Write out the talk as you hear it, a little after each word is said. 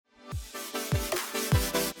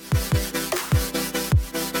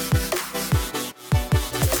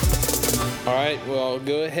All right, well,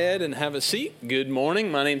 go ahead and have a seat. Good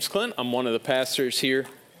morning. My name's Clint. I'm one of the pastors here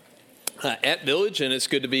at Village, and it's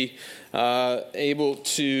good to be able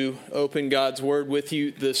to open God's Word with you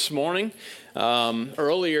this morning.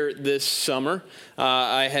 Earlier this summer,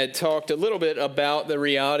 I had talked a little bit about the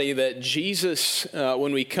reality that Jesus,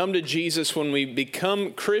 when we come to Jesus, when we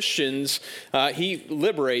become Christians, He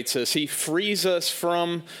liberates us. He frees us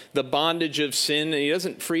from the bondage of sin. And He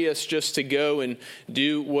doesn't free us just to go and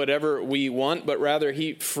do whatever we want, but rather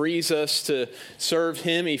He frees us to serve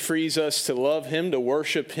Him. He frees us to love Him, to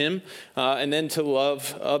worship Him, and then to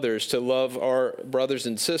love others, to love our brothers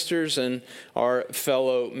and sisters and our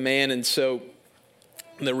fellow man. And so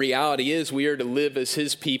the reality is we are to live as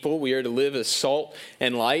His people. We are to live as salt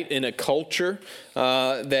and light in a culture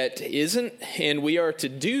that isn't. And we are to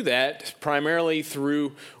do that primarily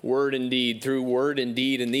through word and deed,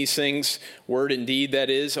 And these things, word and deed, that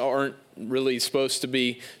is, aren't really supposed to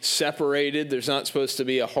be separated. There's not supposed to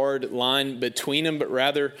be a hard line between them, but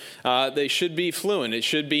rather they should be fluent. It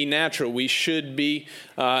should be natural. We should be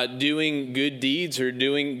doing good deeds or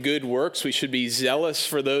doing good works. We should be zealous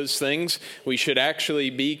for those things. We should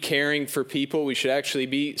actually be caring for people. We should actually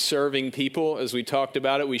be serving people, as we talked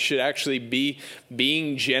about it. We should actually be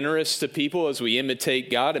being generous to people as we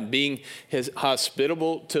imitate God and being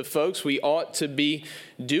hospitable to folks. We ought to be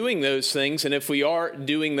doing those things, and if we are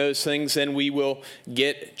doing those things, then we will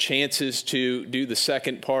get chances to do the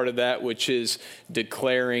second part of that, which is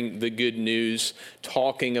declaring the good news,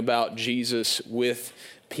 talking about Jesus with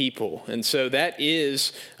people. And so that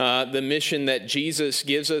is the mission that Jesus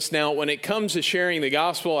gives us. Now, when it comes to sharing the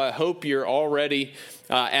gospel, I hope you're already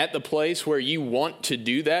at the place where you want to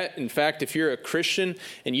do that. In fact, if you're a Christian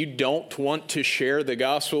and you don't want to share the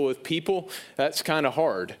gospel with people, that's kind of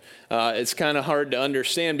hard. It's kind of hard to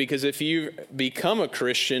understand, because if you become a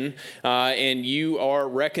Christian and you are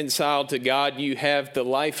reconciled to God, you have the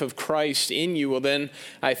life of Christ in you, well, then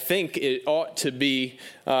I think it ought to be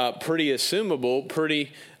pretty assumable,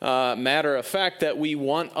 pretty matter of fact, that we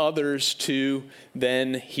want others to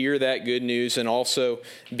then hear that good news and also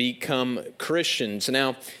become Christians.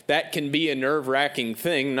 Now, that can be a nerve-wracking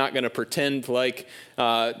thing. I'm not going to pretend like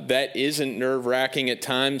that isn't nerve-wracking at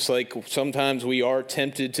times. Like sometimes we are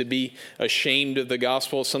tempted to be ashamed of the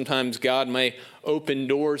gospel. Sometimes God may open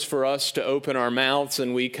doors for us to open our mouths,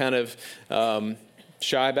 and we kind of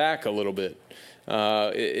shy back a little bit.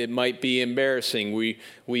 It might be embarrassing. We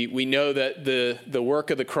know that the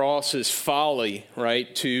work of the cross is folly,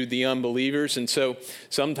 right, to the unbelievers. And so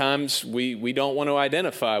sometimes we don't want to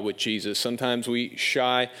identify with Jesus. Sometimes we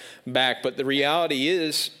shy back. But the reality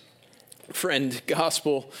is, friend, the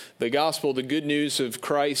gospel, the good news of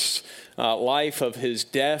Christ's life, of His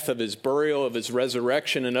death, of His burial, of His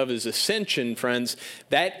resurrection, and of His ascension, friends,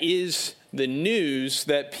 that is the news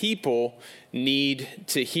that people need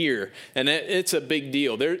to hear. And it's a big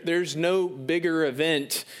deal. There's no bigger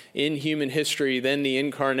event in human history than the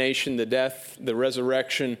incarnation, the death, the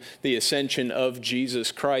resurrection, the ascension of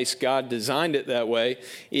Jesus Christ. God designed it that way.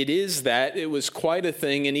 It is that. It was quite a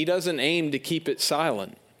thing, and He doesn't aim to keep it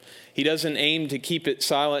silent. He doesn't aim to keep it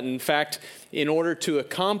silent. In fact, in order to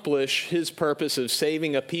accomplish His purpose of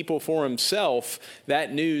saving a people for Himself,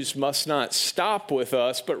 that news must not stop with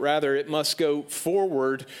us, but rather it must go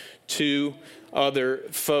forward to other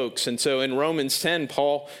folks. And so in Romans 10,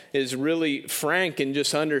 Paul is really frank in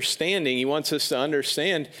just understanding. He wants us to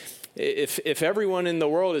understand, if everyone in the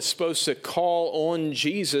world is supposed to call on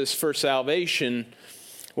Jesus for salvation,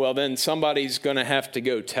 well, then somebody's going to have to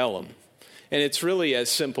go tell them. And it's really as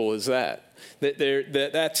simple as that.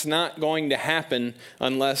 That's not going to happen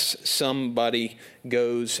unless somebody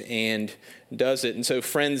goes and does it. And so,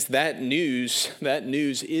 friends, that news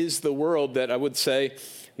is the world that I would say,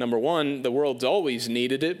 number one, the world's always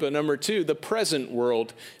needed it, but number two, the present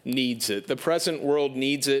world needs it. The present world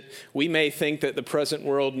needs it. We may think that the present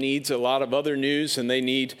world needs a lot of other news and they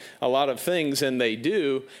need a lot of things, and they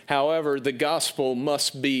do. However, the gospel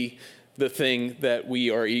must be the thing that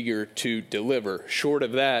we are eager to deliver. Short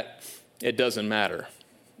of that, it doesn't matter.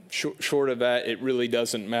 Short of that, it really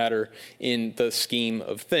doesn't matter in the scheme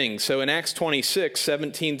of things. So in Acts 26,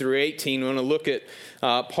 17 through 18, we want to look at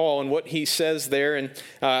Paul and what he says there. And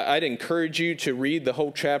I'd encourage you to read the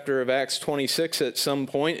whole chapter of Acts 26 at some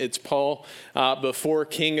point. It's Paul before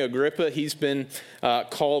King Agrippa. He's been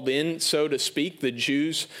called in, so to speak. The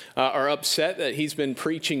Jews are upset that he's been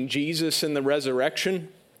preaching Jesus and the resurrection.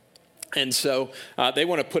 And so they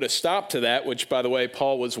want to put a stop to that, which, by the way,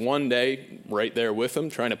 Paul was one day right there with them,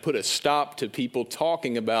 trying to put a stop to people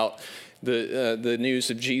talking about the news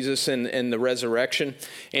of Jesus and the resurrection.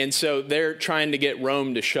 And so they're trying to get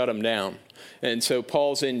Rome to shut them down. And so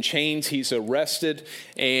Paul's in chains, he's arrested,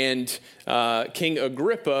 and King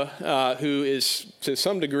Agrippa, who is to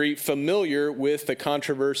some degree familiar with the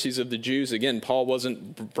controversies of the Jews. Again, Paul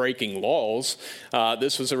wasn't breaking laws.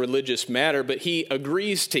 This was a religious matter, but he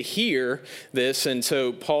agrees to hear this. And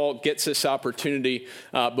so Paul gets this opportunity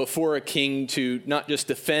before a king to not just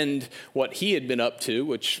defend what he had been up to,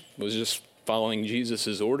 which was just following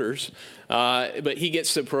Jesus' orders, but he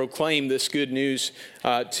gets to proclaim this good news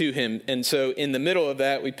to him. And so in the middle of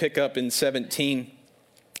that, we pick up in 17.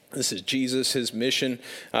 This is Jesus, his mission.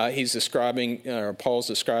 He's describing, or Paul's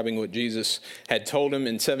describing what Jesus had told him.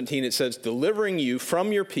 In 17, it says, delivering you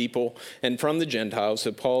from your people and from the Gentiles.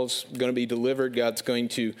 So Paul's going to be delivered. God's going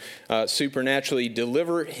to supernaturally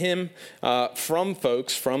deliver him from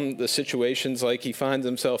folks, from the situations like he finds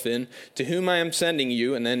himself in, to whom I am sending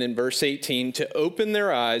you. And then in verse 18, to open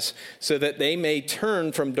their eyes so that they may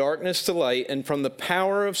turn from darkness to light and from the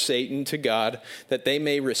power of Satan to God, that they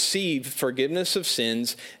may receive forgiveness of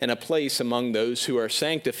sins and a place among those who are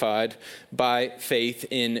sanctified by faith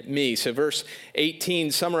in me. So verse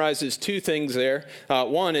 18 summarizes two things there.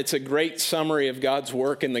 One, it's a great summary of God's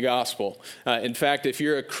work in the gospel. In fact, if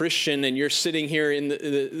you're a Christian and you're sitting here in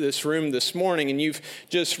this room this morning and you've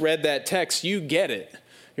just read that text, you get it.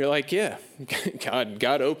 You're like, yeah,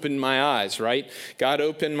 God opened my eyes, right? God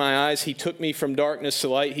opened my eyes. He took me from darkness to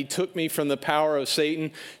light. He took me from the power of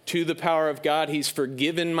Satan to the power of God. He's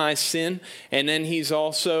forgiven my sin. And then he's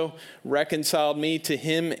also reconciled me to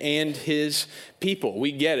him and his people.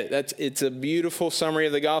 We get it. It's a beautiful summary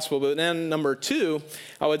of the gospel. But then number two,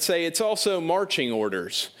 I would say it's also marching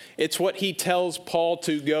orders. It's what he tells Paul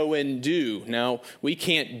to go and do. Now, we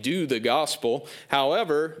can't do the gospel.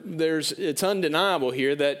 However, it's undeniable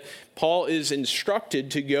here that Paul is instructed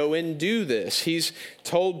to go and do this. He's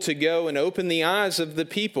told to go and open the eyes of the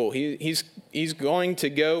people. He's going to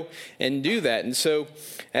go and do that. And so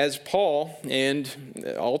as Paul,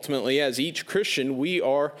 and ultimately as each Christian, we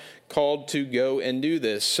are called to go and do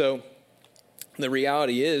this. So the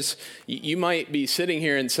reality is, you might be sitting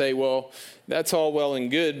here and say, well, that's all well and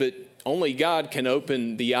good, but only God can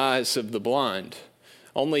open the eyes of the blind.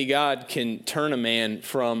 Only God can turn a man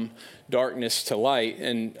from darkness to light.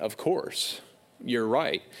 And of course, you're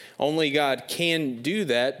right. Only God can do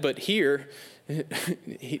that. But here,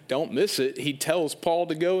 don't miss it, he tells Paul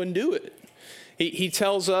to go and do it. He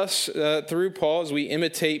tells us through Paul, as we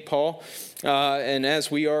imitate Paul, and as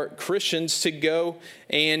we are Christians, to go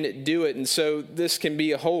and do it. And so this can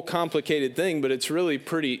be a whole complicated thing, but it's really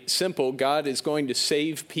pretty simple. God is going to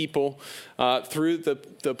save people through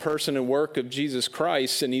the person and work of Jesus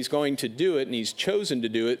Christ, and he's going to do it, and he's chosen to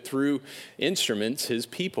do it through instruments, his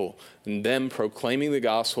people, and them proclaiming the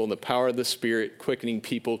gospel and the power of the Spirit, quickening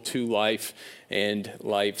people to life and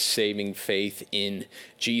life-saving faith in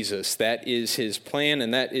Jesus. That is his plan,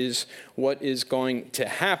 and that is what is going to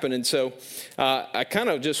happen. And so I kind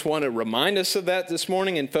of just want to remind us of that this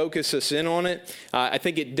morning and focus us in on it. I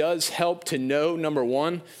think it does help to know, number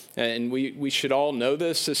one, and we should all know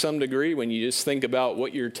this to some degree when you just think about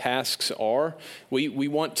what your tasks are. We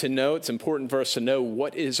want to know, it's important for us to know,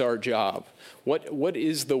 what is our job? What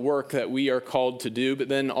is the work that we are called to do? But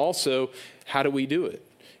then also, how do we do it?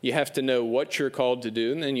 You have to know what you're called to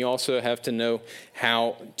do, and then you also have to know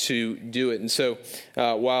how to do it. And so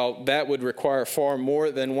while that would require far more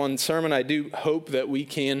than one sermon, I do hope that we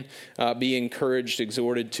can be encouraged,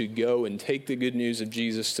 exhorted to go and take the good news of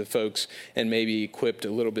Jesus to folks and maybe equipped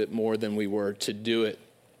a little bit more than we were to do it.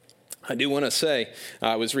 I do want to say,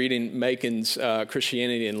 I was reading Macon's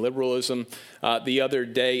Christianity and Liberalism the other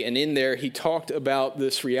day, and in there he talked about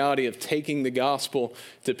this reality of taking the gospel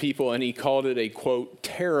to people, and he called it a, quote,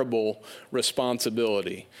 terrible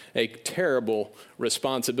responsibility. A terrible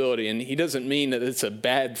responsibility. And he doesn't mean that it's a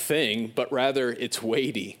bad thing, but rather it's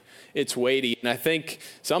weighty. It's weighty. And I think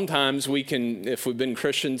sometimes we can, if we've been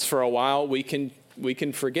Christians for a while, we can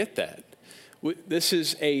forget that. This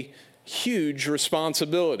is a huge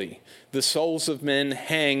responsibility. The souls of men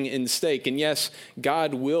hang in stake. And yes,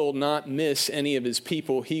 God will not miss any of his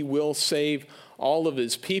people. He will save all of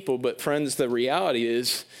his people. But friends, the reality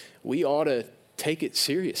is we ought to take it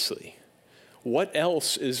seriously. What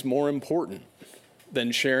else is more important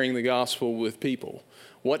than sharing the gospel with people?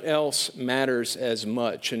 What else matters as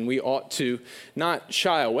much? And we ought to not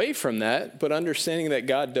shy away from that, but understanding that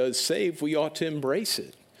God does save, we ought to embrace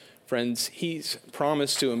it. Friends, he's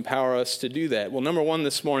promised to empower us to do that. Well, number one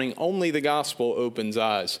this morning, only the gospel opens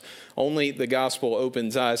eyes. Only the gospel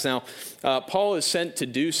opens eyes. Now, Paul is sent to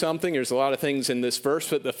do something. There's a lot of things in this verse,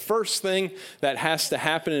 but the first thing that has to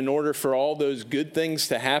happen in order for all those good things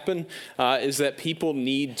to happen is that people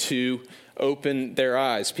need to open their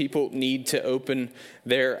eyes. People need to open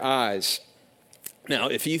their eyes. Now,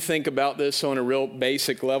 if you think about this on a real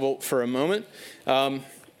basic level for a moment, what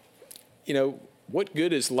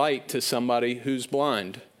good is light to somebody who's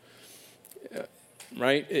blind?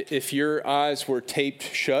 Right? If your eyes were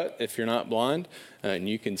taped shut, if you're not blind, and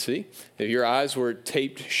you can see, if your eyes were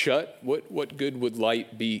taped shut, what good would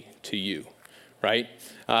light be to you? Right?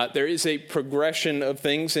 There is a progression of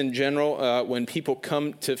things in general when people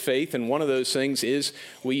come to faith, and one of those things is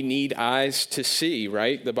we need eyes to see,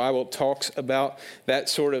 right? The Bible talks about that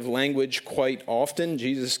sort of language quite often.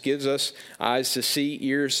 Jesus gives us eyes to see,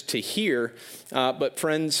 ears to hear. But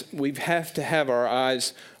friends, we have to have our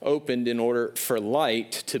eyes opened in order for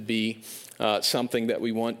light to be something that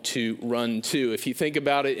we want to run to. If you think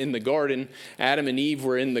about it in the garden, Adam and Eve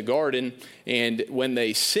were in the garden, and when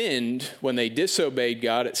they sinned, when they disobeyed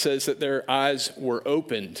God, it says that their eyes were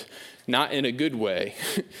opened. Not in a good way.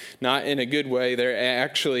 Not in a good way.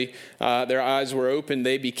 Their eyes were open.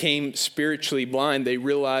 They became spiritually blind. They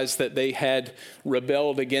realized that they had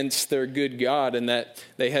rebelled against their good God and that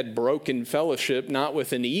they had broken fellowship, not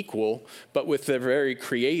with an equal, but with their very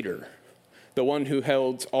Creator, the one who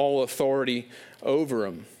held all authority over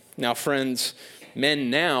them. Now, friends, men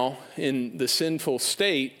now in the sinful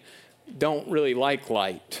state don't really like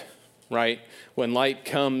light, right? When light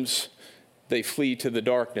comes, they flee to the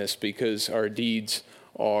darkness because our deeds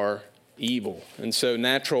are evil. And so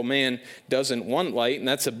natural man doesn't want light, and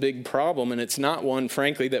that's a big problem, and it's not one,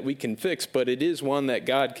 frankly, that we can fix, but it is one that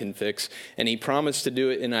God can fix, and he promised to do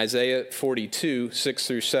it in Isaiah 42, 6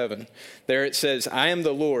 through 7. There it says, I am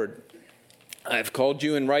the Lord. I have called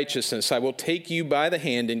you in righteousness. I will take you by the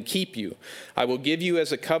hand and keep you. I will give you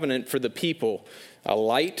as a covenant for the people, a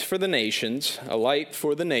light for the nations,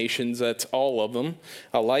 that's all of them,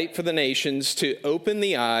 a light for the nations to open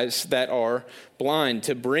the eyes that are blind,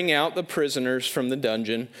 to bring out the prisoners from the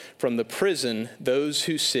dungeon, from the prison, those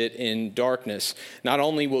who sit in darkness. Not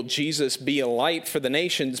only will Jesus be a light for the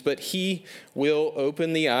nations, but he will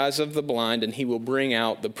open the eyes of the blind, and he will bring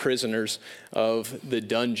out the prisoners of the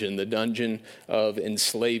dungeon of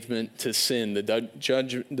enslavement to sin,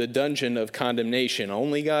 the dungeon of condemnation.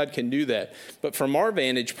 Only God can do that. But from our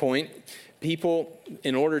vantage point, people,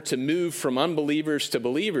 in order to move from unbelievers to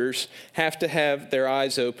believers, have to have their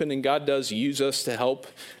eyes open, and God does use us to help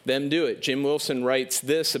them do it. Jim Wilson writes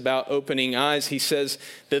this about opening eyes. He says,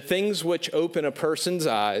 the things which open a person's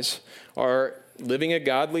eyes are living a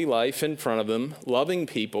godly life in front of them, loving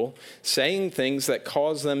people, saying things that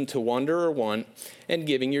cause them to wonder or want, and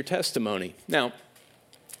giving your testimony. Now,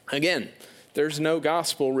 again, there's no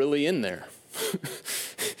gospel really in there.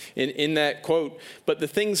 in that quote, but the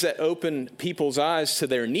things that open people's eyes to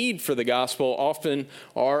their need for the gospel often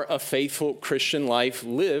are a faithful Christian life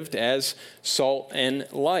lived as salt and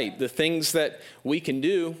light. The things that we can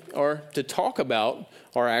do are to talk about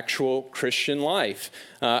our actual Christian life.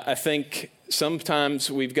 I think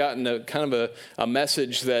sometimes we've gotten a kind of a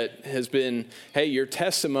message that has been, hey, your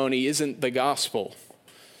testimony isn't the gospel.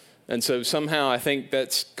 And so somehow I think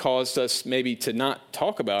that's caused us maybe to not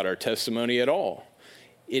talk about our testimony at all.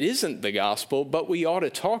 It isn't the gospel, but we ought to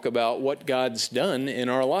talk about what God's done in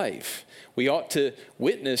our life. We ought to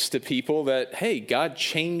witness to people that, hey, God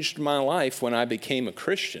changed my life when I became a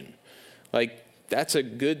Christian. That's a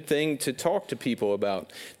good thing to talk to people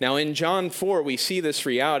about. Now, in John 4, we see this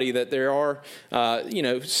reality that there are,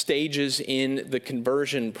 stages in the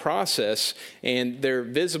conversion process, and they're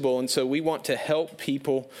visible. And so we want to help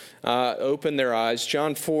people open their eyes.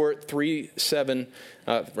 John 4, 37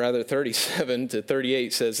 to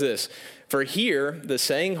 38 says this, for here the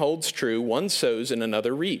saying holds true, one sows and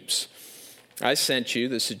another reaps. I sent you,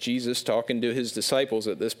 this is Jesus talking to his disciples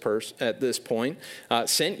at this point,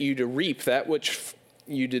 sent you to reap that which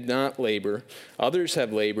you did not labor. Others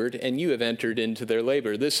have labored, and you have entered into their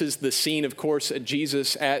labor. This is the scene, of course,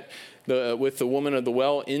 Jesus with the woman of the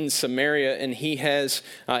well in Samaria, and he has,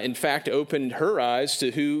 in fact, opened her eyes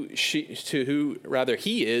to who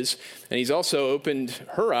he is, and he's also opened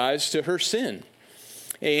her eyes to her sin.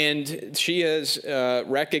 And she has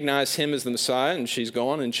recognized him as the Messiah, and she's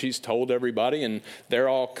gone and she's told everybody, and they're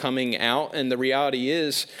all coming out. And the reality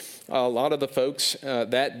is, a lot of the folks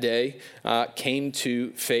that day came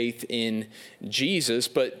to faith in Jesus.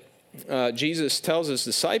 But Jesus tells his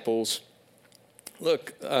disciples,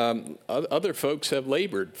 look, other folks have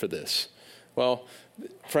labored for this. Well,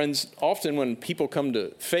 Friends, often when people come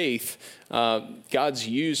to faith, God's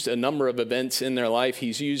used a number of events in their life.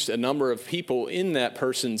 He's used a number of people in that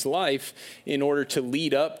person's life in order to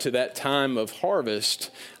lead up to that time of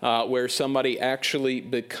harvest where somebody actually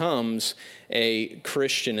becomes a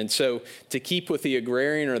Christian. And so to keep with the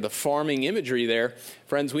agrarian or the farming imagery there,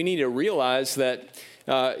 friends, we need to realize that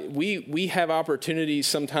we have opportunities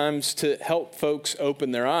sometimes to help folks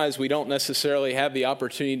open their eyes. We don't necessarily have the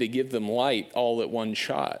opportunity to give them light all at one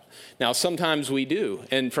shot. Now, sometimes we do.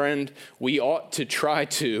 And friend, we ought to try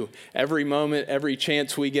to. Every moment, every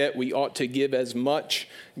chance we get, we ought to give as much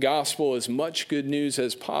gospel, as much good news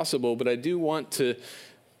as possible. But I do want to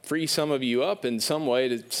free some of you up in some way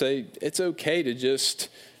to say it's okay to just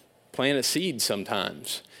plant a seed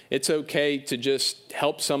sometimes. It's okay to just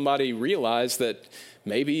help somebody realize that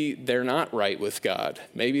maybe they're not right with God.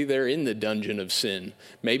 Maybe they're in the dungeon of sin.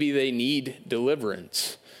 Maybe they need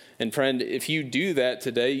deliverance. And friend, if you do that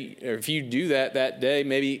today, or if you do that day,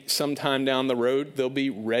 maybe sometime down the road, they'll be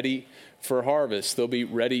ready for harvest. They'll be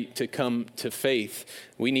ready to come to faith.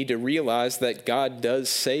 We need to realize that God does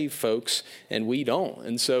save folks and we don't.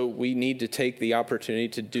 And so we need to take the opportunity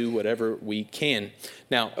to do whatever we can.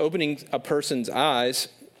 Now, opening a person's eyes,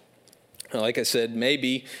 like I said,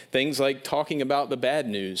 maybe things like talking about the bad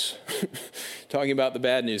news. Talking about the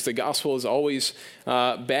bad news. The gospel is always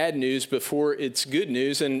bad news before it's good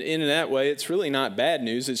news. And in that way, it's really not bad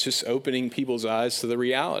news. It's just opening people's eyes to the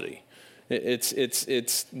reality. It's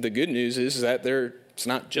the good news is that it's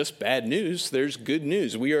not just bad news. There's good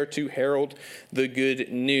news. We are to herald the good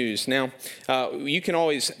news. Now, you can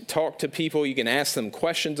always talk to people. You can ask them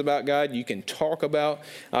questions about God. You can talk about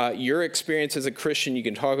your experience as a Christian. You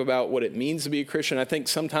can talk about what it means to be a Christian. I think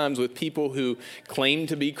sometimes with people who claim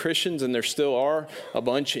to be Christians, and there still are a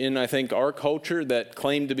bunch in, I think, our culture that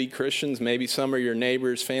claim to be Christians. Maybe some are your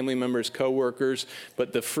neighbors, family members, coworkers,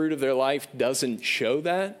 but the fruit of their life doesn't show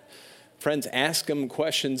that. Friends, ask them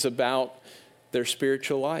questions about their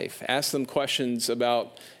spiritual life. Ask them questions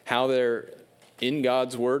about how they're in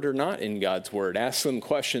God's word or not in God's word. Ask them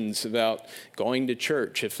questions about going to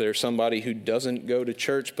church if there's somebody who doesn't go to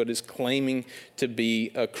church but is claiming to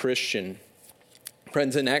be a Christian.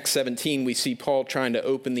 Friends, in Acts 17, we see Paul trying to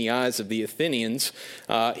open the eyes of the Athenians.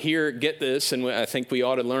 Here, get this, and I think we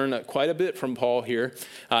ought to learn quite a bit from Paul here.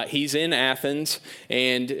 He's in Athens,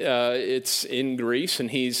 and it's in Greece, and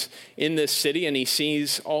he's in this city, and he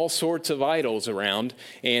sees all sorts of idols around.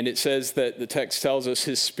 And it says that the text tells us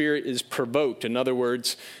his spirit is provoked. In other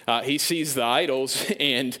words, he sees the idols,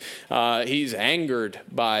 and he's angered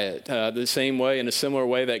by it. The same way, in a similar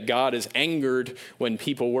way, that God is angered when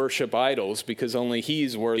people worship idols, because only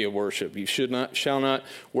He's worthy of worship. You shall not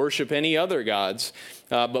worship any other gods.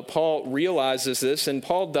 But Paul realizes this, and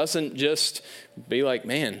Paul doesn't just be like,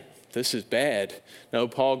 man, this is bad. No,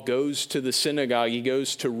 Paul goes to the synagogue. He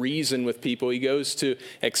goes to reason with people. He goes to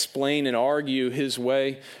explain and argue his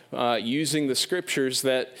way using the scriptures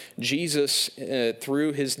that Jesus,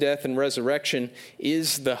 through his death and resurrection,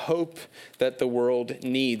 is the hope that the world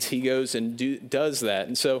needs. He goes and does that.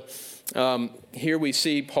 And so here we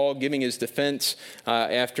see Paul giving his defense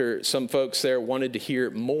after some folks there wanted to hear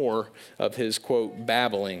more of his, quote,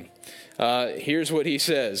 babbling. Here's what he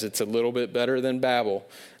says. It's a little bit better than babble.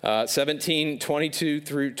 17:22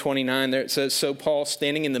 through 29 there it says, So Paul,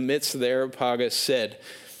 standing in the midst of the Areopagus, said,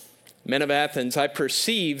 Men of Athens, I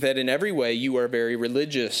perceive that in every way you are very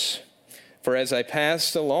religious. For as I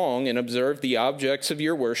passed along and observed the objects of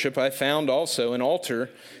your worship, I found also an altar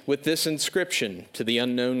with this inscription, To the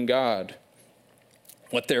unknown God.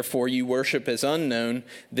 What therefore you worship as unknown,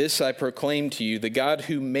 this I proclaim to you, the God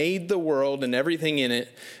who made the world and everything in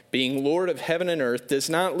it, being Lord of heaven and earth, does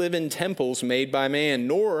not live in temples made by man,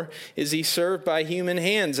 nor is he served by human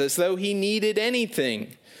hands as though he needed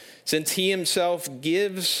anything, since he himself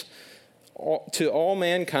gives to all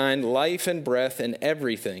mankind life and breath and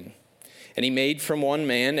everything. And he made from one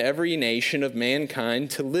man every nation of mankind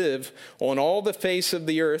to live on all the face of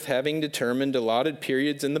the earth, having determined allotted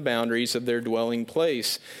periods and the boundaries of their dwelling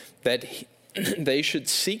place, that they should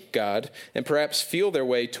seek God and perhaps feel their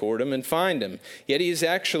way toward him and find him. Yet he is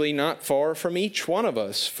actually not far from each one of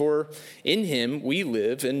us, for in him we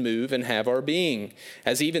live and move and have our being.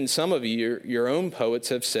 As even some of your own poets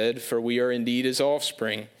have said, for we are indeed his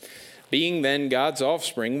offspring. Being then God's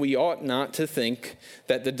offspring, we ought not to think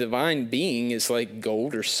that the divine being is like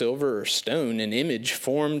gold or silver or stone, an image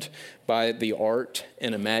formed by the art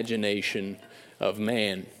and imagination of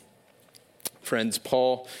man. Friends,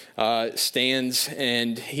 Paul stands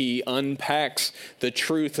and he unpacks the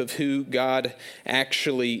truth of who God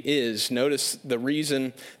actually is. Notice the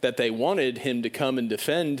reason that they wanted him to come and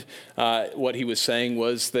defend what he was saying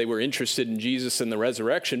was they were interested in Jesus and the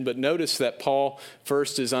resurrection. But notice that Paul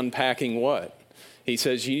first is unpacking what? He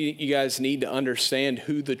says, you guys need to understand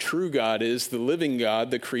who the true God is, the living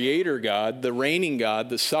God, the creator God, the reigning God,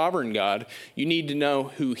 the sovereign God. You need to know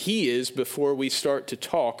who he is before we start to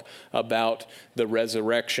talk about the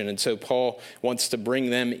resurrection. And so Paul wants to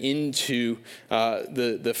bring them into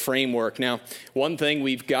the framework. Now, one thing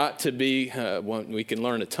we've got to be, we can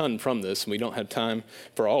learn a ton from this, and we don't have time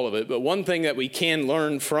for all of it, but one thing that we can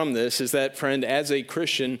learn from this is that, friend, as a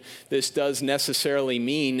Christian, this does necessarily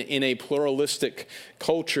mean in a pluralistic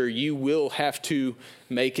culture, you will have to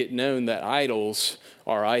make it known that idols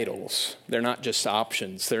are idols. They're not just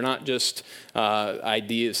options. They're not just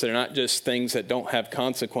ideas. They're not just things that don't have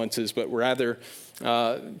consequences, but rather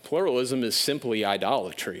pluralism is simply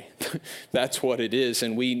idolatry. That's what it is,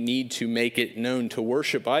 and we need to make it known. To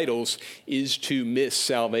worship idols is to miss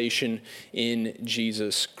salvation in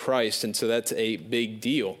Jesus Christ, and so that's a big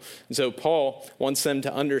deal. And so Paul wants them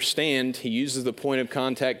to understand, he uses the point of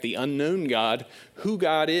contact, the unknown God, who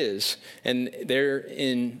God is, and there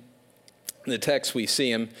in the text we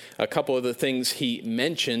see him, a couple of the things he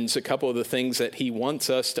mentions, a couple of the things that he wants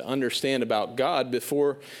us to understand about God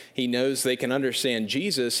before he knows they can understand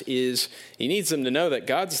Jesus is he needs them to know that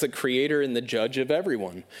God's the creator and the judge of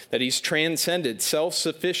everyone, that he's transcended,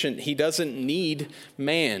 self-sufficient. He doesn't need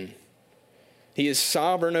man. He is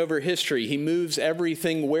sovereign over history. He moves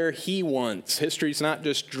everything where he wants. History's not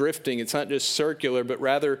just drifting. It's not just circular, but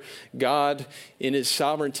rather God in his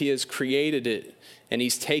sovereignty has created it. And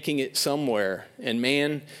he's taking it somewhere. And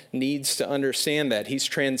man needs to understand that. He's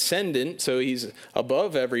transcendent, so he's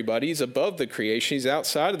above everybody. He's above the creation. He's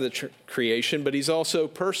outside of the creation, but he's also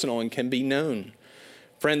personal and can be known.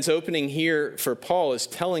 Friends, opening here for Paul is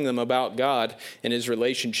telling them about God and his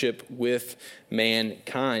relationship with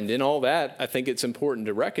mankind. In all that, I think it's important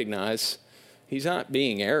to recognize he's not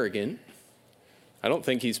being arrogant. I don't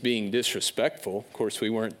think he's being disrespectful. Of course, we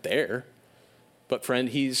weren't there. But friend,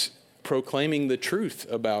 he's proclaiming the truth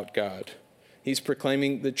about God. He's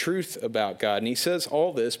proclaiming the truth about God. And he says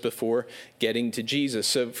all this before getting to Jesus.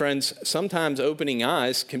 So friends, sometimes opening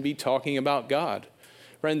eyes can be talking about God.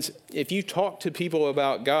 Friends, if you talk to people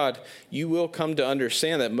about God, you will come to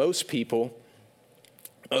understand that most people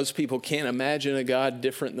can't imagine a God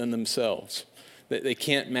different than themselves. They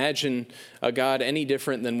can't imagine a God any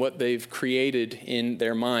different than what they've created in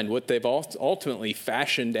their mind, what they've ultimately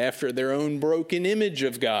fashioned after their own broken image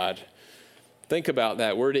of God. Think about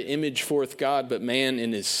that. We're to image forth God, but man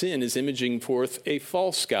in his sin is imaging forth a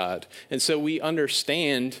false God. And so we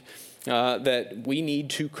understand that we need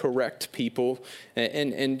to correct people.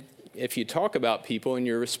 And if you talk about people and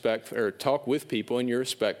you're talk with people and you're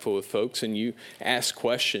respectful of folks and you ask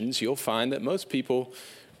questions, you'll find that most people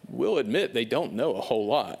will admit they don't know a whole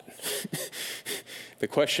lot. The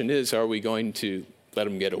question is, are we going to let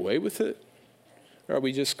them get away with it? Or are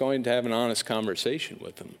we just going to have an honest conversation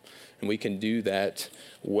with them? And we can do that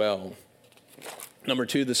well. Number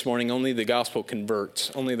 2 this morning, only the gospel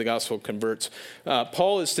converts. Only the gospel converts.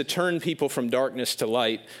 Paul is to turn people from darkness to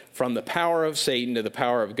light, from the power of Satan to the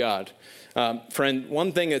power of God. Friend,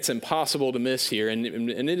 one thing that's impossible to miss here, and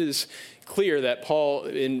it is clear that Paul,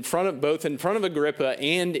 both in front of Agrippa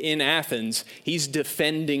and in Athens, he's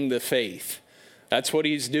defending the faith. That's what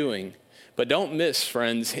he's doing. But don't miss,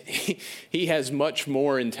 friends, he has much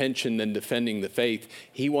more intention than defending the faith.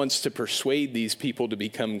 He wants to persuade these people to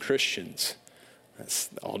become Christians. That's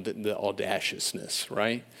the audaciousness,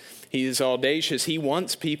 right? He is audacious. He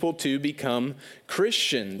wants people to become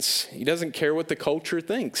Christians. He doesn't care what the culture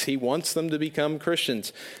thinks. He wants them to become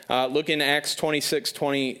Christians. Look in Acts 26,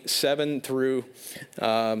 27 through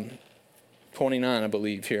 29, I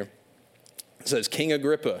believe here. It says, King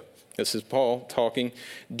Agrippa, this is Paul talking,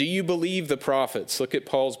 do you believe the prophets? Look at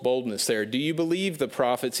Paul's boldness there. Do you believe the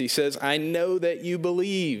prophets? He says, I know that you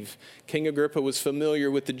believe. King Agrippa was familiar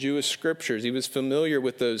with the Jewish scriptures. He was familiar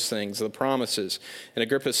with those things, the promises. And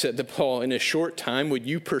Agrippa said to Paul, in a short time, would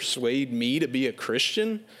you persuade me to be a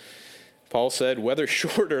Christian? Paul said, whether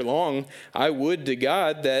short or long, I would to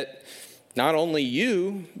God that not only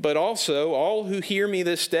you, but also all who hear me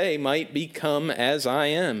this day might become as I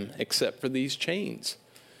am, except for these chains.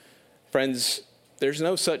 Friends, there's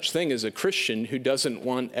no such thing as a Christian who doesn't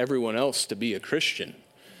want everyone else to be a Christian.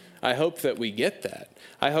 I hope that we get that.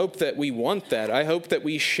 I hope that we want that. I hope that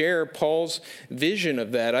we share Paul's vision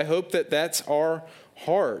of that. I hope that that's our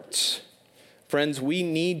hearts. Friends, we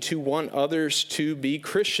need to want others to be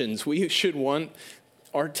Christians. We should want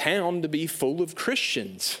our town to be full of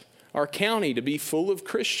Christians, our county to be full of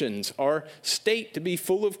Christians, our state to be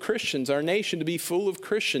full of Christians, our nation to be full of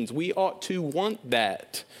Christians. We ought to want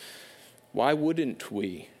that. Why wouldn't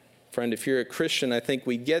we? Friend, if you're a Christian, I think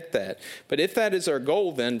we get that. But if that is our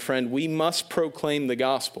goal, then, friend, we must proclaim the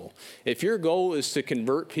gospel. If your goal is to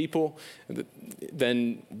convert people,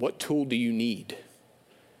 then what tool do you need?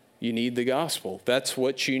 You need the gospel. That's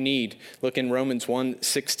what you need. Look in Romans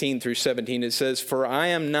 1:16-17. It says, "For I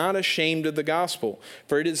am not ashamed of the gospel,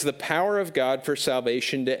 for it is the power of God for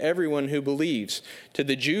salvation to everyone who believes, to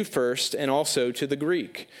the Jew first and also to the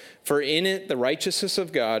Greek. For in it the righteousness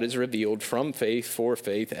of God is revealed from faith for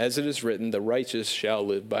faith, as it is written, the righteous shall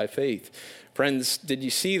live by faith." Friends, did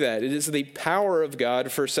you see that? It is the power of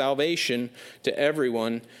God for salvation to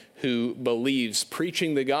everyone who believes.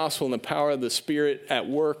 Preaching the gospel and the power of the Spirit at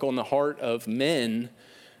work on the heart of men,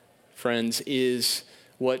 friends, is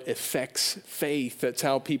what affects faith. That's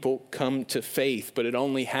how people come to faith, but it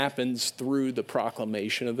only happens through the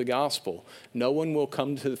proclamation of the gospel. No one will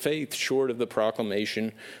come to faith short of the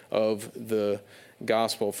proclamation of the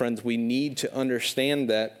gospel. Friends, we need to understand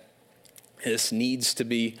that this needs to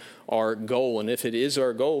be our goal. And if it is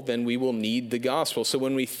our goal, then we will need the gospel. So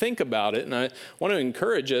when we think about it, and I want to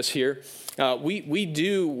encourage us here, we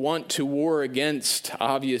do want to war against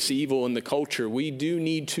obvious evil in the culture. We do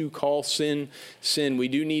need to call sin, sin. We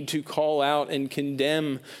do need to call out and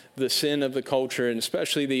condemn the sin of the culture, and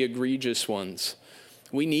especially the egregious ones.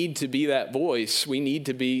 We need to be that voice. We need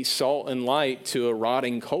to be salt and light to a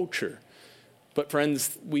rotting culture. But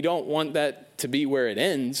friends, we don't want that to be where it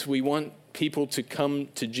ends. We want people to come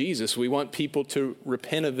to Jesus. We want people to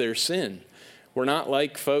repent of their sin. We're not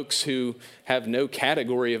like folks who have no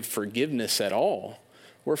category of forgiveness at all.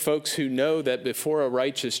 We're folks who know that before a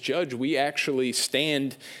righteous judge, we actually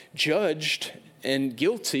stand judged and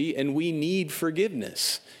guilty, and we need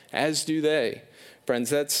forgiveness, as do they. Friends,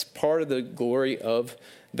 that's part of the glory of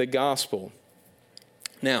the gospel.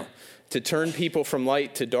 Now, to turn people from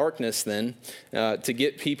light to darkness, then, to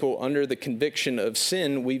get people under the conviction of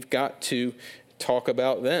sin, we've got to talk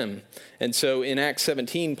about them. And so in Acts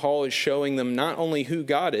 17, Paul is showing them not only who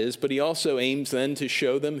God is, but he also aims then to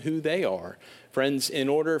show them who they are. Friends, in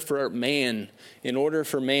order for man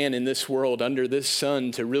in this world, under this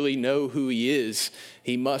sun, to really know who he is,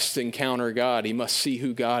 he must encounter God. He must see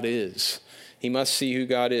who God is. He must see who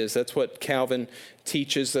God is. That's what Calvin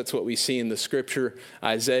teaches. That's what we see in the scripture.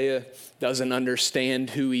 Isaiah doesn't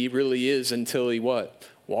understand who he really is until he what?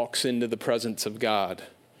 Walks into the presence of God.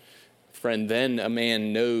 Friend, then a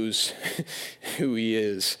man knows who he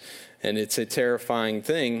is. And it's a terrifying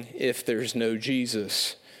thing if there's no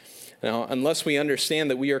Jesus. Now, unless we understand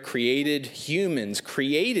that we are created humans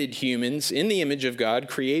in the image of God,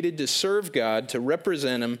 created to serve God, to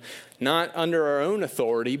represent him, not under our own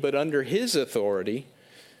authority, but under his authority,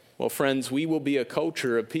 well, friends, we will be a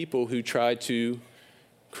culture of people who try to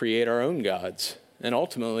create our own gods, and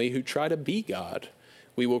ultimately who try to be God.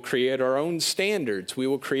 We will create our own standards. We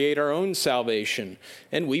will create our own salvation,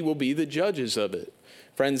 and we will be the judges of it.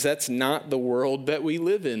 Friends, that's not the world that we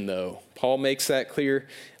live in, though. Paul makes that clear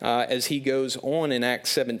as he goes on in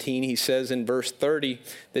Acts 17. He says in verse 30,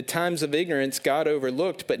 "The times of ignorance God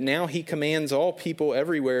overlooked, but now he commands all people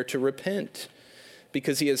everywhere to repent,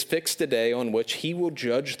 because he has fixed a day on which he will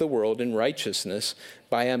judge the world in righteousness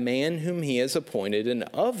by a man whom he has appointed, and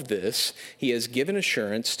of this he has given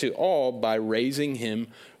assurance to all by raising him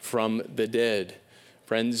from the dead."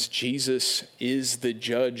 Friends, Jesus is the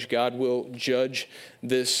judge. God will judge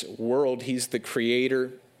this world. He's the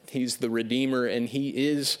creator. He's the redeemer, and he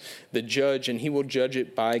is the judge, and he will judge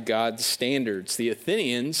it by God's standards. The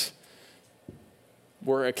Athenians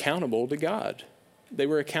were accountable to God. They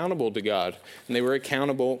were accountable to God, and they were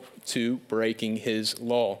accountable to breaking his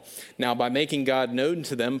law. Now, by making God known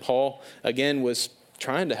to them, Paul, again, was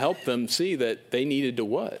trying to help them see that they needed to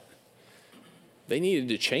what? They needed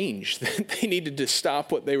to change. They needed to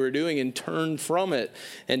stop what they were doing and turn from it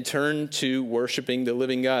and turn to worshiping the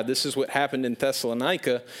living God. This is what happened in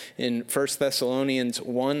Thessalonica in 1 Thessalonians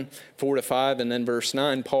 1, 4-5, and then verse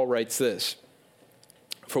 9. Paul writes this: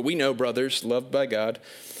 "For we know, brothers, loved by God,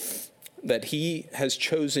 that he has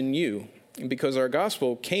chosen you, because our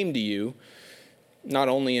gospel came to you not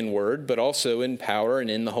only in word, but also in power and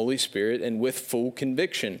in the Holy Spirit and with full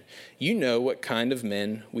conviction. You know what kind of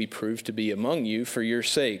men we proved to be among you for your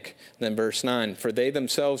sake." Then verse 9, "For they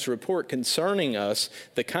themselves report concerning us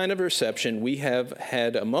the kind of reception we have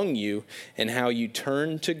had among you, and how you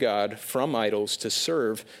turned to God from idols to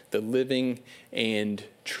serve the living and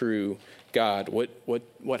true God.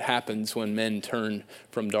 What happens when men turn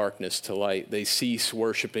from darkness to light? They cease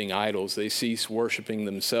worshiping idols. They cease worshiping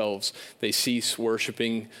themselves. They cease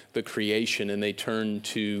worshiping the creation, and they turn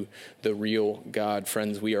to the real God.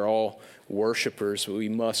 Friends, we are all worshipers. We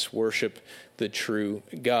must worship the true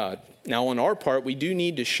God. Now, on our part, we do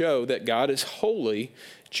need to show that God is holy,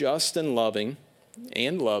 just, and loving.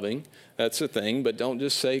 That's the thing, but don't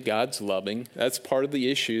just say God's loving. That's part of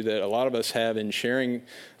the issue that a lot of us have in sharing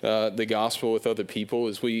the gospel with other people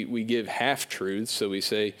is we give half-truths. So we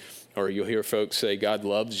say, or you'll hear folks say God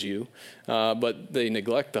loves you, but they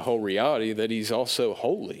neglect the whole reality that he's also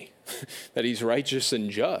holy, that he's righteous and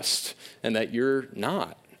just, and that you're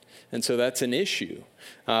not. And so that's an issue.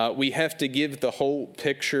 We have to give the whole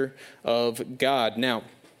picture of God. Now,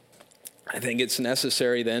 I think it's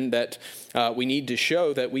necessary then that we need to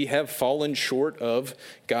show that we have fallen short of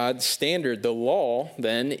God's standard. The law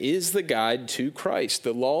then is the guide to Christ.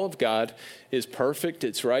 The law of God is perfect.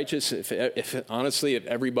 It's righteous. If honestly, if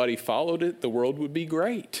everybody followed it, the world would be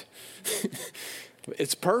great.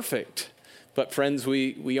 It's perfect. But friends,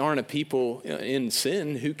 we aren't a people in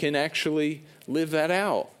sin who can actually live that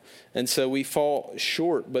out. And so we fall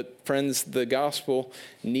short. But friends, the gospel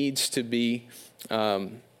needs to be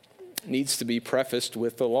prefaced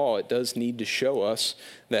with the law. It does need to show us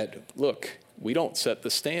that, look, we don't set the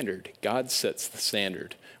standard. God sets the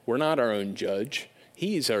standard. We're not our own judge.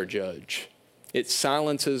 He's our judge. It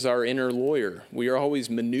silences our inner lawyer. We are always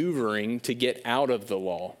maneuvering to get out of the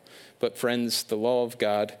law. But friends, the law of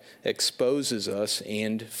God exposes us,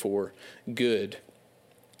 and for good.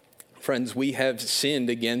 Friends, we have sinned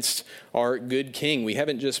against our good King. We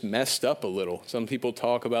haven't just messed up a little. Some people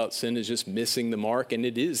talk about sin as just missing the mark, and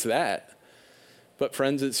it is that. But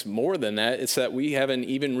friends, it's more than that. It's that we haven't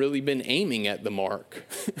even really been aiming at the mark.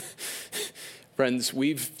 Friends,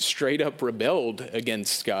 we've straight up rebelled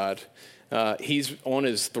against God. He's on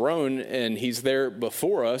his throne, and he's there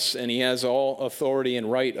before us, and he has all authority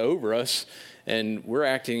and right over us, and we're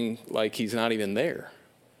acting like he's not even there.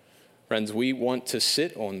 Friends, we want to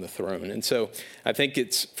sit on the throne. And so I think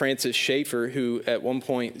it's Francis Schaeffer who at one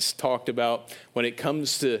point talked about when it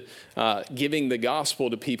comes to giving the gospel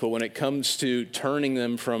to people, when it comes to turning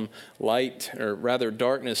them from light, or rather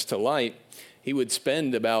darkness to light, he would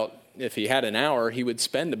spend about, if he had an hour, he would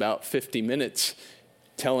spend about 50 minutes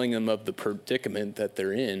telling them of the predicament that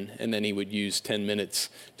they're in, and then he would use 10 minutes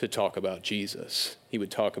to talk about Jesus. He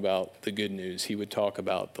would talk about the good news. He would talk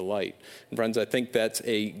about the light. And friends, I think that's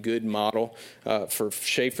a good model for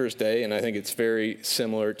Schaeffer's day, and I think it's very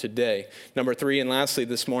similar today. Number 3, and lastly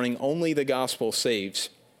this morning, only the gospel saves.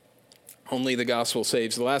 Only the gospel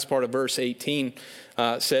saves. The last part of verse 18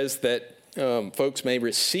 says that folks may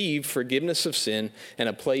receive forgiveness of sin and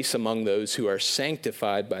a place among those who are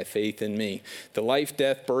sanctified by faith in me. The life,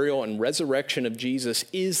 death, burial, and resurrection of Jesus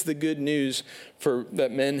is the good news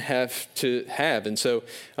that men have to have. And so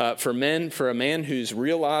for a man who's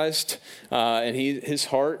realized and his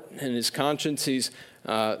heart and his conscience, he's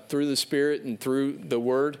through the Spirit and through the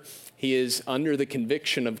Word, he is under the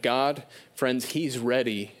conviction of God. Friends, he's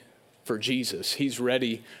ready for Jesus. He's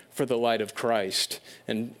ready for the light of Christ.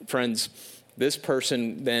 And friends, this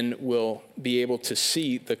person then will be able to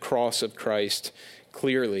see the cross of Christ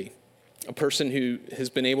clearly. A person who has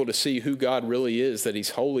been able to see who God really is, that he's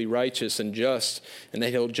holy, righteous, and just, and that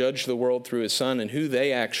he'll judge the world through his Son, and who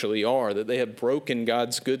they actually are, that they have broken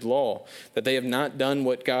God's good law, that they have not done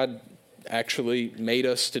what God actually made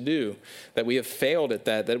us to do, that we have failed at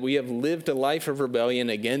that we have lived a life of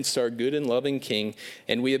rebellion against our good and loving King,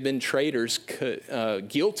 and we have been traitors,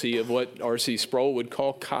 guilty of what R.C. Sproul would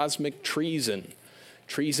call cosmic treason.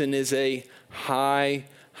 Treason is a high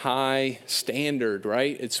standard,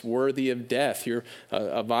 right? It's worthy of death. You're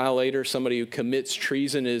a violator, somebody who commits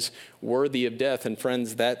treason is worthy of death. And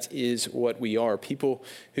friends, that is what we are. People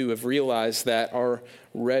who have realized that are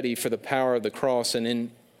ready for the power of the cross. And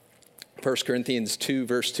in 1 Corinthians 2,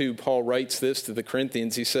 verse 2, Paul writes this to the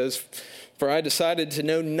Corinthians. He says, "For I decided to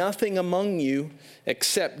know nothing among you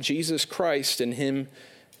except Jesus Christ and him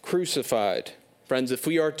crucified." Friends, if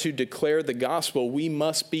we are to declare the gospel, we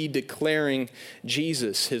must be declaring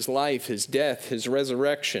Jesus, his life, his death, his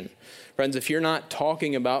resurrection. Friends, if you're not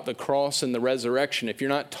talking about the cross and the resurrection, if you're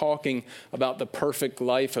not talking about the perfect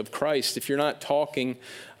life of Christ, if you're not talking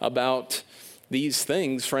about these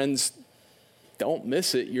things, friends, don't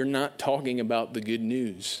miss it. You're not talking about the good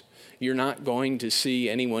news. You're not going to see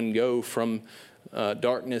anyone go from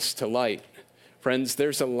darkness to light. Friends,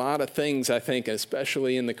 there's a lot of things, I think,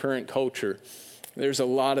 especially in the current culture, there's a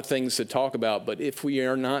lot of things to talk about. But if we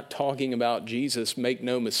are not talking about Jesus, make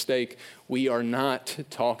no mistake, we are not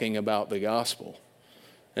talking about the gospel.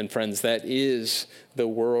 And friends, that is the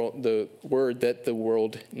word that the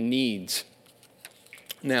world needs.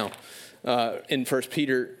 Now, in 1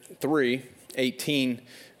 Peter 3:18,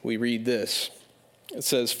 we read this. It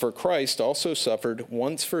says, "For Christ also suffered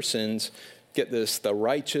once for sins," get this, "the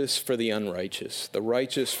righteous for the unrighteous,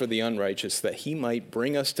 that he might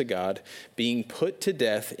bring us to God, being put to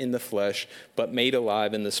death in the flesh, but made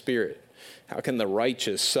alive in the spirit." How can the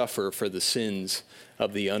righteous suffer for the sins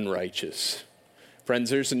of the unrighteous? Friends,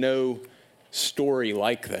 there's no story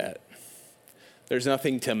like that. There's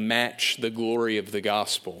nothing to match the glory of the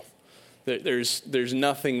gospel. There's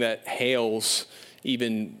nothing that hails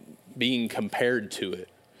even being compared to it.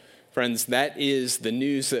 Friends, that is the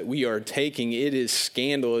news that we are taking. It is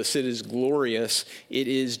scandalous. It is glorious. It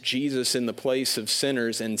is Jesus in the place of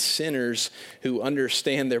sinners, and sinners who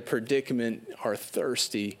understand their predicament are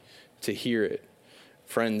thirsty to hear it.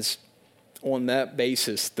 Friends, on that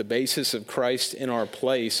basis, the basis of Christ in our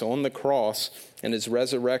place on the cross and his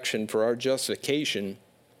resurrection for our justification,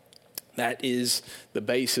 that is the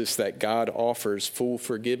basis that God offers full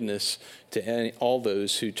forgiveness to all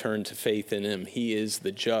those who turn to faith in him. He is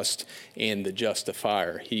the just and the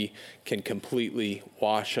justifier. He can completely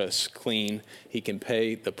wash us clean. He can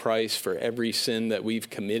pay the price for every sin that we've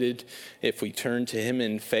committed if we turn to him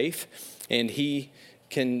in faith. And he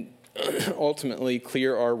can ultimately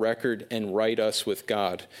clear our record and right us with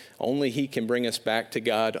God. Only he can bring us back to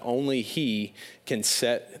God. Only he can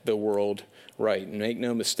set the world right. And make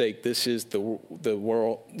no mistake, this is the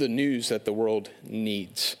news that the world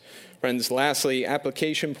needs. Friends, lastly,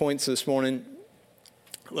 application points this morning.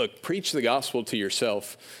 Look, preach the gospel to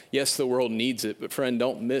yourself. Yes, the world needs it, but friend,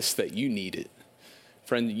 don't miss that you need it.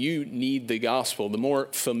 Friend, you need the gospel. The more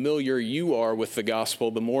familiar you are with the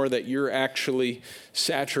gospel, the more that you're actually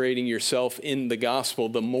saturating yourself in the gospel,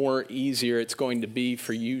 the more easier it's going to be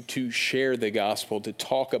for you to share the gospel, to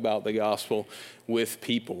talk about the gospel with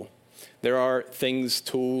people. There are things,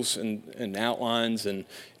 tools, and outlines and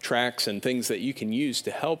tracks and things that you can use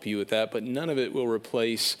to help you with that, but none of it will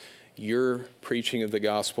replace your preaching of the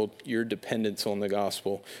gospel, your dependence on the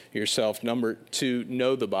gospel yourself. Number 2,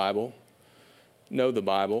 know the Bible. Know the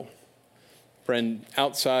Bible. Friend,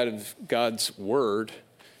 outside of God's word,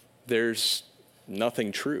 there's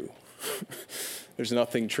nothing true. There's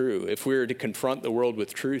nothing true. If we're to confront the world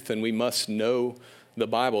with truth, then we must know the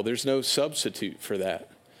Bible. There's no substitute for that.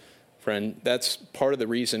 Friend, that's part of the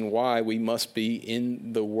reason why we must be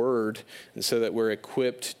in the Word, and so that we're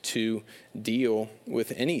equipped to deal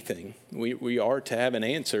with anything. We are to have an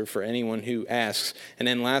answer for anyone who asks. And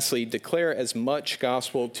then lastly, declare as much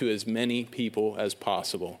gospel to as many people as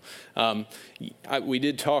possible. We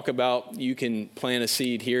did talk about you can plant a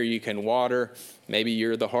seed here, you can water. Maybe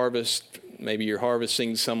you're the harvest. Maybe you're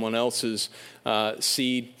harvesting someone else's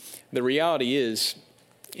seed. The reality is,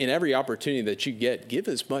 in every opportunity that you get, give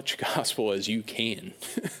as much gospel as you can.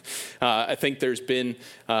 I think there's been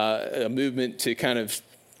a movement to kind of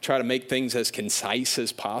try to make things as concise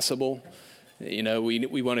as possible. You know,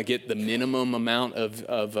 we want to get the minimum amount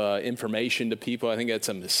of information to people. I think that's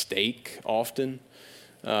a mistake often.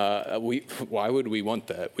 Why would we want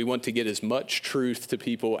that? We want to get as much truth to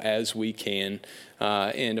people as we can,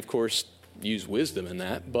 and of course use wisdom in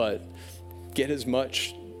that, but get as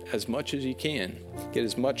much as you can. Get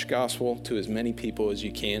as much gospel to as many people as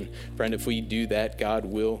you can. Friend, if we do that, God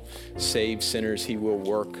will save sinners. He will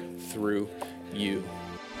work through you.